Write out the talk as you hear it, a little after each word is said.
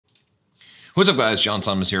What's up guys, John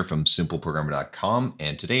Thomas here from simpleprogrammer.com,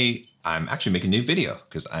 and today I'm actually making a new video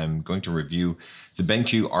because I'm going to review the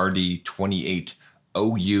BenQ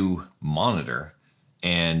RD280UA monitor,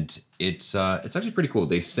 and it's actually pretty cool.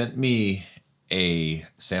 They sent me a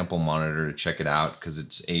sample monitor to check it out because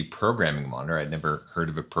it's a programming monitor. I'd never heard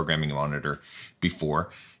of a programming monitor before,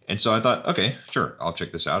 and so I thought, okay, sure, I'll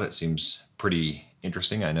check this out. It seems pretty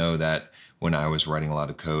interesting. I know that when I was writing a lot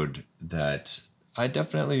of code that I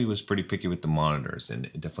definitely was pretty picky with the monitors, and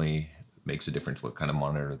it definitely makes a difference what kind of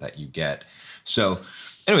monitor that you get. So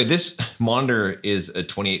anyway, this monitor is a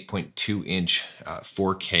 28.2 inch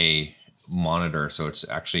 4K monitor. So it's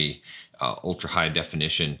actually ultra high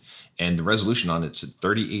definition, and the resolution on it's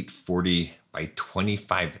 3840 by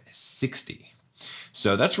 2560.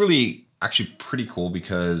 So that's really actually pretty cool,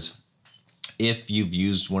 because if you've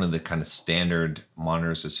used one of the kind of standard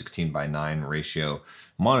monitors, the 16:9 ratio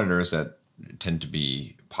monitors that tend to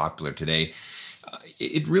be popular today,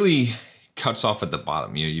 it really cuts off at the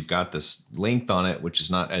bottom. You know, you've got this length on it, which is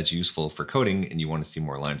not as useful for coding, and you want to see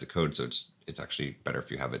more lines of code. So it's actually better if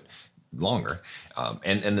you have it longer.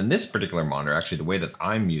 And then this particular monitor, actually the way that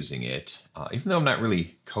I'm using it, even though I'm not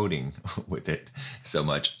really coding with it so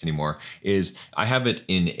much anymore, is I have it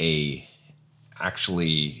in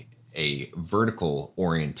actually a vertical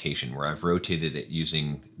orientation where I've rotated it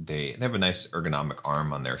using, they have a nice ergonomic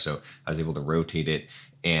arm on there. So I was able to rotate it,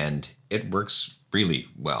 and it works really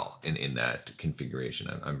well in that configuration.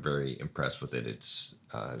 I'm very impressed with it. It's,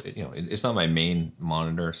 it's not my main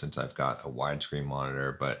monitor since I've got a widescreen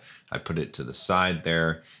monitor, but I put it to the side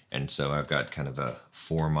there. And so I've got kind of a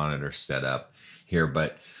 4 monitor setup here,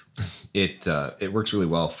 but it works really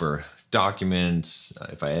well for documents,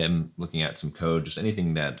 if I am looking at some code, just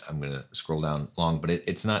anything that I'm going to scroll down long, but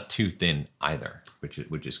it's not too thin either, which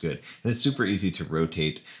is good. And it's super easy to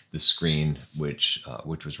rotate the screen, which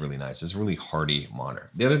was really nice. It's a really hardy monitor.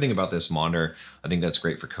 The other thing about this monitor, I think that's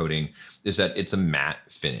great for coding, is that it's a matte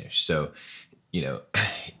finish. So, you know,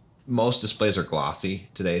 most displays are glossy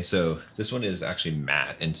today, so this one is actually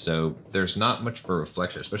matte. And so there's not much for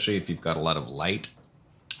reflection, especially if you've got a lot of light.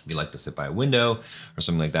 If you like to sit by a window or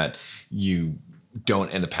something like that, you don't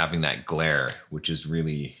end up having that glare, which is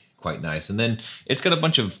really quite nice. And then it's got a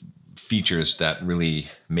bunch of features that really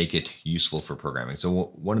make it useful for programming. So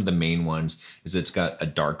one of the main ones is it's got a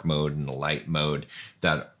dark mode and a light mode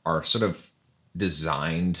that are sort of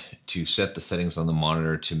designed to set the settings on the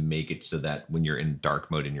monitor to make it so that when you're in dark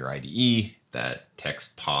mode in your IDE, that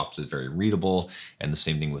text pops, is very readable. And the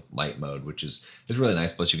same thing with light mode, which is really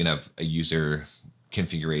nice. Plus you can have a user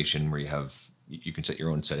configuration where you can set your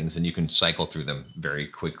own settings and you can cycle through them very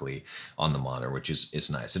quickly on the monitor, which is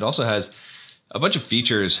nice. It also has a bunch of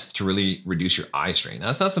features to really reduce your eye strain. Now,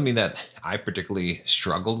 it's not something that I particularly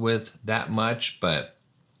struggled with that much, but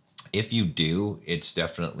if you do, it's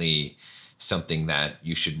definitely something that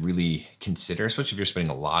you should really consider, especially if you're spending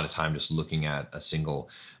a lot of time just looking at a single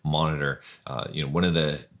monitor. One of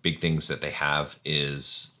the big things that they have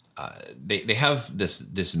is they have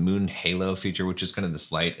this moon halo feature, which is kind of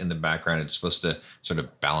this light in the background. It's supposed to sort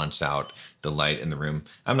of balance out the light in the room.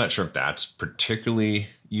 I'm not sure if that's particularly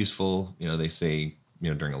useful. You know, they say,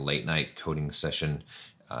 during a late night coding session,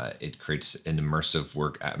 it creates an immersive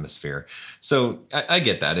work atmosphere. So I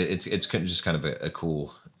get that. It's just kind of a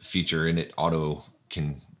cool feature, and it auto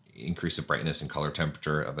can increase the brightness and color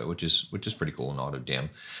temperature of it, which is pretty cool, and auto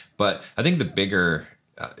dim. But I think the bigger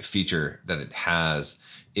feature that it has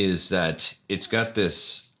is that it's got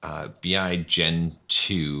this BI Gen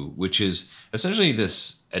 2, which is essentially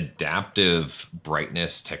this adaptive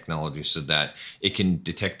brightness technology, so that it can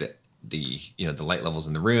detect the light levels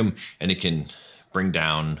in the room, and it can bring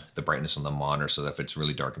down the brightness on the monitor so that if it's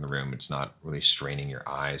really dark in the room, it's not really straining your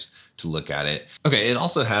eyes to look at it. Okay, it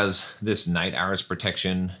also has this night hours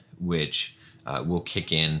protection, which will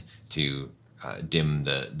kick in to dim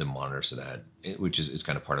the monitor, so that which is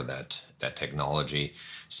kind of part of that technology,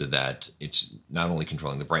 so that it's not only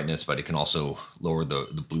controlling the brightness, but it can also lower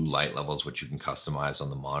the blue light levels, which you can customize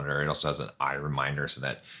on the monitor. It also has an eye reminder, so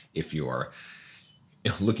that if you are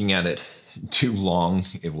looking at it too long,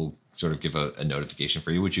 it will sort of give a notification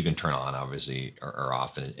for you, which you can turn on, obviously, or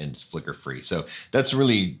off, and it's flicker free. So that's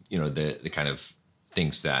really, the kind of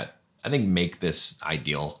things that I think make this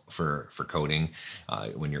ideal for coding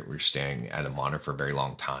when you're staring at a monitor for a very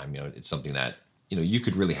long time. It's something that you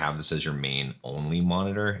could really have this as your main only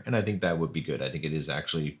monitor, and I think that would be good. I think it is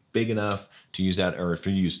actually big enough to use that, or if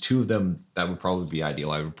you use 2 of them, that would probably be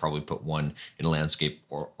ideal. I would probably put one in a landscape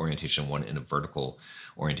orientation, one in a vertical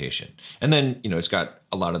orientation. And then, it's got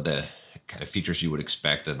a lot of the kind of features you would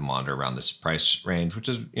expect at a monitor around this price range, which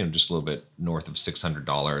is, just a little bit north of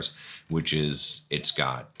 $600, which is, it's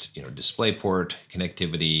got, DisplayPort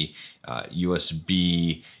connectivity,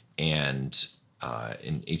 USB, and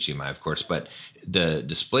in HDMI, of course. But the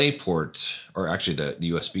DisplayPort, or actually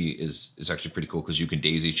the USB is actually pretty cool because you can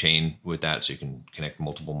daisy chain with that, so you can connect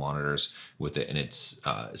multiple monitors with it, and it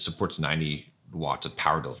supports 90 watts of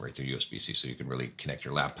power delivery through USB-C, so you can really connect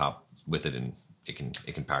your laptop with it, and it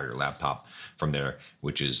can power your laptop from there,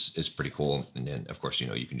 which is pretty cool. And then, of course,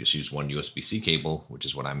 you can just use one USB-C cable, which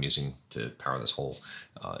is what I'm using to power this whole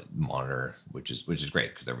monitor, which is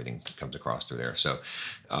great because everything comes across through there. So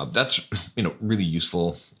that's really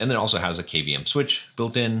useful. And then it also has a KVM switch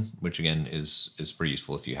built in, which again is pretty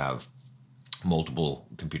useful if you have multiple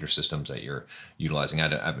computer systems that you're utilizing. I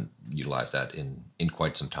haven't utilized that in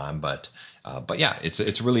quite some time, but yeah, it's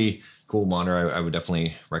a really cool monitor. I would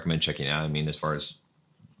definitely recommend checking it out. I mean, as far as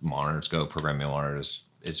monitors go, programming monitors,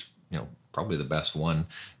 it's probably the best one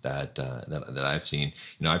that I've seen.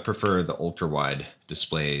 I prefer the ultra wide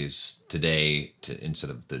displays today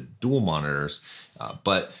instead of the dual monitors,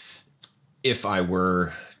 but if I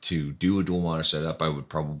were to do a dual monitor setup, I would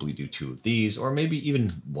probably do 2 of these, or maybe even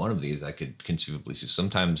 1 of these. I could conceivably see.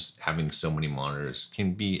 Sometimes having so many monitors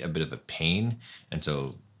can be a bit of a pain, and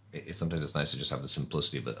so sometimes it's nice to just have the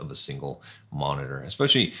simplicity of a single monitor,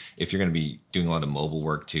 especially if you're going to be doing a lot of mobile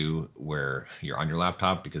work too, where you're on your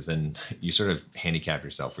laptop, because then you sort of handicap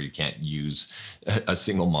yourself where you can't use a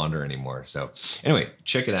single monitor anyway. So anyway,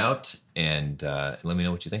 check it out and let me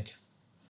know what you think.